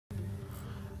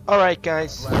Alright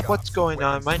guys, what's going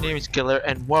on? My name is Killer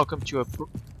and welcome to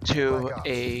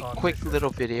a quick little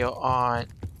video on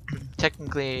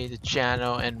technically the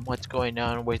channel and what's going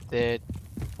on with it,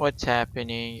 what's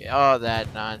happening, all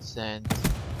that nonsense.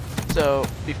 So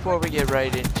before we get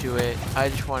right into it, I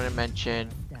just want to mention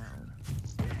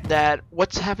that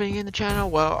what's happening in the channel.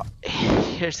 Well,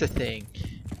 here's the thing.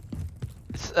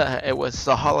 It was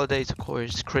the holidays, of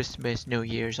course, Christmas, New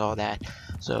Year's, all that.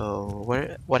 So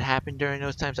what happened during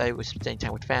those times? I was spending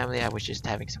time with family. I was just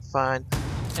having some fun,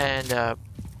 and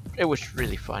it was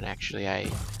really fun actually. I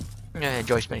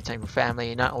enjoy spending time with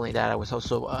family. Not only that, I was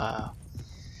also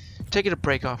taking a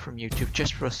break off from YouTube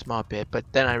just for a small bit. But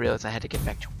then I realized I had to get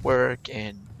back to work,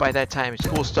 and by that time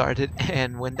school started.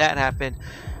 And when that happened,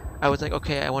 I was like,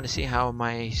 okay, I want to see how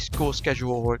my school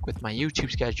schedule will work with my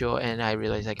YouTube schedule, and I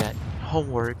realized I got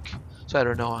homework, so I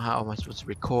don't know how am I supposed to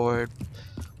record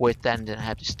with that, and then I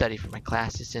have to study for my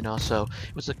classes, and also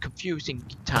it was a confusing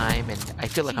time, and I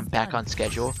feel like I'm back on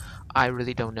schedule. I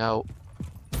really don't know.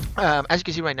 As you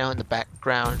can see right now in the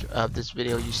background of this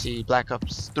video, you see Black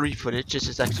Ops 3 footage. This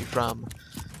is actually from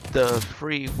the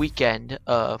free weekend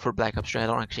for Black Ops 3. I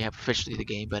don't actually have officially the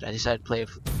game, but I decided to play it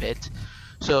for a bit.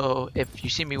 So if you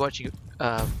see me watching,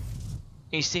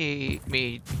 you see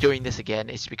me doing this again,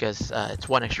 it's because it's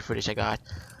one extra footage I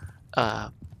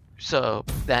got. So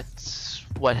that's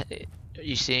what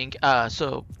you're seeing.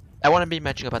 So I want to be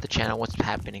mentioning about the channel, what's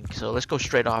happening. So let's go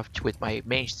straight off with my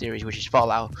main series, which is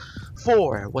Fallout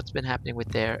 4. What's been happening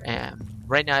with there? And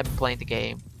right now I've been playing the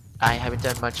game. I haven't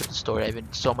done much of the story. I've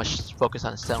been so much focused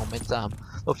on the settlements.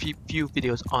 A few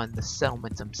videos on the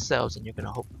settlements themselves, and you're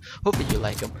gonna hopefully you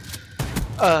like them.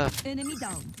 Enemy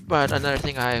down. But another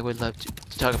thing I would love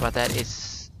to talk about that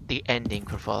is the ending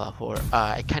for Fallout 4.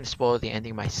 I kind of spoiled the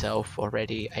ending myself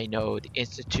already. I know the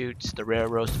Institutes, the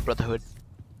Railroads, the Brotherhood,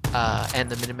 and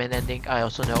the Minutemen ending. I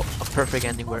also know a perfect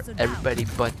ending where everybody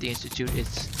but the Institute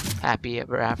is happy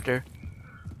ever after.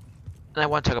 And I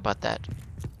want to talk about that.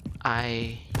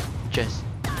 I just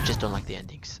don't like the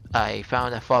endings. I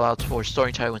found that Fallout 4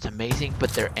 storytelling was amazing,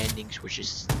 but their endings were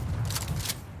just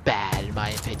bad in my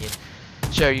opinion.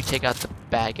 Sure, you take out the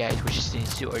bad guys, which is the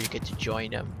Institute, or you get to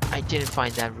join them. I didn't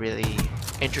find that really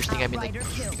interesting. I mean, like,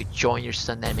 you could join your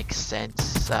son, that makes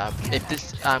sense. If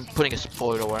this, I'm putting a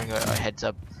spoiler warning, a heads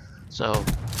up, so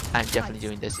I'm definitely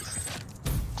doing this,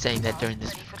 saying that during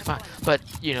this, but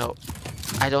you know,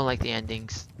 I don't like the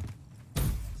endings.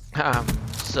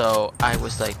 So I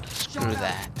was like, screw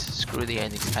that, screw the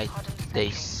endings. They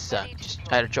suck. Just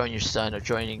either join your son or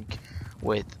joining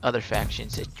with other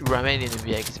factions. It reminded me of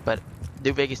Vegas, but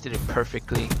New Vegas did it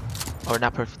perfectly, or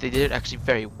not perfect. They did it actually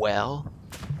very well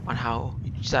on how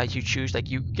sides you choose. Like,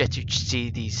 you get to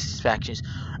see these factions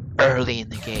early in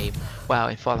the game. Wow,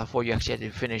 in Fallout 4 you actually had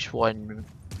to finish one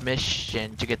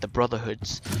mission to get the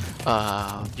Brotherhoods.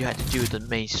 You had to do the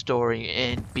main story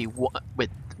and be with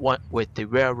the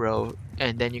Railroad,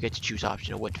 and then you get to choose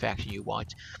optional what faction you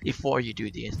want before you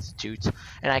do the Institutes.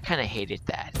 And I kind of hated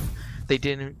that. They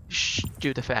didn't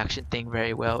do the faction thing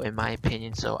very well in my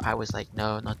opinion, so I was like,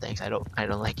 no thanks, I don't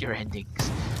like your endings.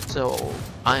 So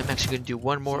I'm actually going to do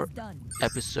one more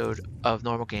episode of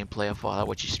normal gameplay of Fallout,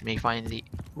 which is me finding the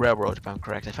Railroad, if I'm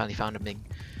correct. I finally found them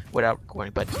without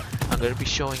recording, but I'm going to be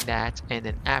showing that, and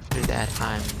then after that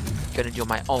I'm going to do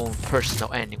my own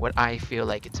personal ending, what I feel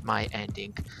like it's my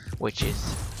ending, which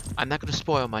is, I'm not going to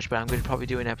spoil much, but I'm going to probably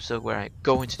do an episode where I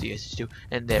go into the Institute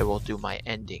and there we'll do my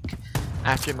ending.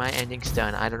 After my ending's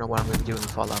done, I don't know what I'm going to be doing in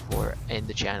Fallout 4 in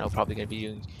the channel. Probably going to be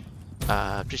doing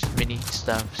just mini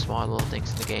stuff, small little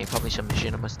things in the game, probably some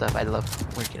machinima stuff. I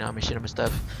love working on machinima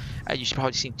stuff. You should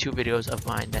probably seen 2 videos of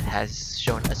mine that has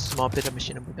shown a small bit of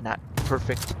machinima, but not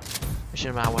perfect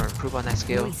machinima. I want to improve on that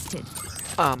skill.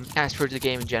 As for the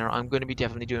game in general, I'm going to be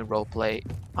definitely doing roleplay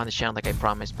on the channel like I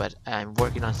promised, but I'm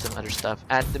working on some other stuff.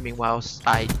 At the meanwhile,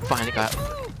 I finally got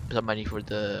some money for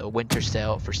the winter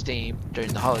sale for Steam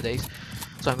during the holidays,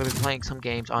 so I'm going to be playing some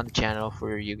games on the channel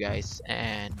for you guys.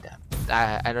 And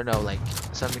I don't know, like,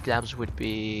 some examples would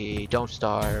be Don't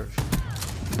Starve,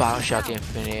 Bioshock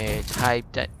Infinite, Hype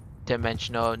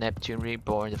Dimensional, Neptune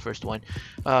Reborn, the first one,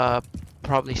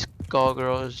 probably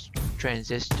Skullgirls,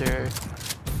 Transistor,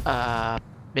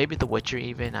 maybe The Witcher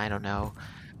even, I don't know,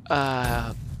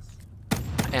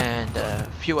 and a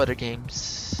few other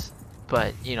games.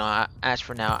 But you know, as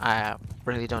for now, I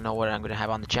really don't know what I'm going to have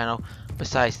on the channel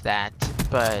besides that.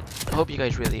 But I hope you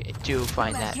guys really do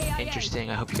find that interesting.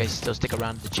 I hope you guys still stick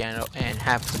around to the channel and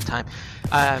have some time.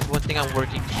 One thing I'm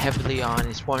working heavily on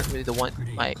is what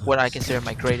I consider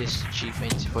my greatest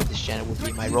achievement for this channel would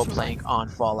be my role playing on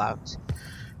Fallout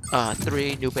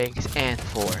 3, New Vegas, and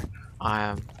 4.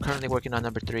 I'm currently working on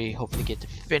number 3. Hopefully get to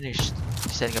finish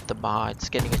setting up the mods,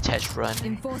 getting a test run,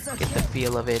 Enforcer get the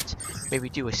feel of it. Maybe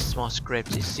do a small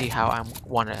script to see how I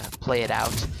want to play it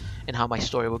out and how my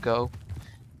story will go.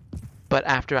 But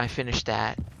after I finish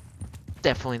that,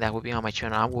 definitely that will be on my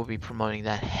channel. I will be promoting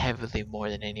that heavily more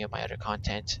than any of my other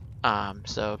content.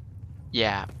 So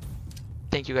yeah,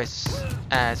 thank you guys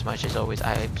as much as always.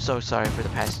 I'm so sorry for the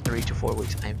past 3 to 4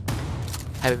 weeks. I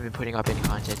haven't been putting up any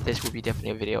content. This will be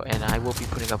definitely a video, and I will be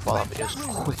putting up follow-up videos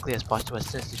quickly as possible as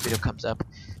soon as this video comes up.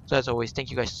 So as always, thank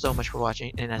you guys so much for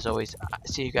watching, and as always,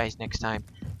 see you guys next time.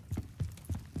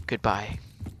 Goodbye.